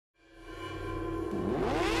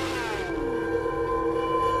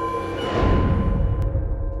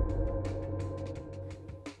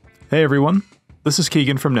Hey everyone, this is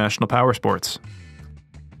Keegan from National Powersports.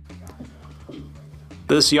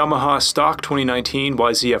 This Yamaha stock 2019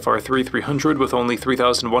 YZFR3 300 with only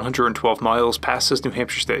 3,112 miles passes New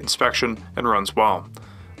Hampshire State inspection and runs well.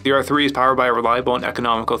 The R3 is powered by a reliable and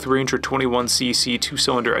economical 321cc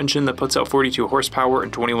two-cylinder engine that puts out 42 horsepower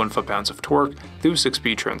and 21 foot-pounds of torque through a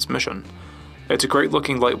 6-speed transmission. It's a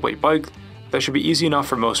great-looking lightweight bike that should be easy enough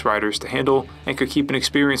for most riders to handle and could keep an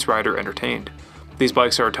experienced rider entertained. These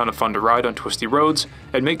bikes are a ton of fun to ride on twisty roads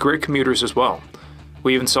and make great commuters as well.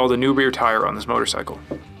 We even installed a new rear tire on this motorcycle.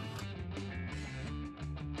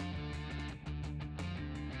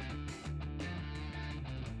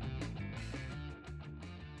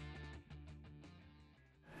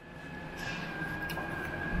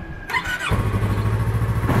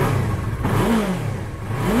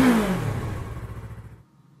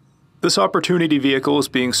 This opportunity vehicle is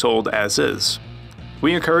being sold as is.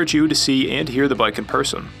 We encourage you to see and hear the bike in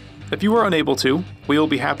person. If you are unable to, we will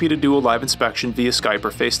be happy to do a live inspection via Skype or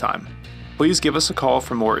FaceTime. Please give us a call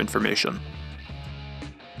for more information.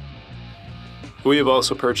 We have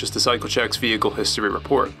also purchased the CycleCheck's Vehicle History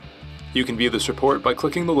Report. You can view this report by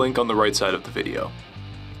clicking the link on the right side of the video.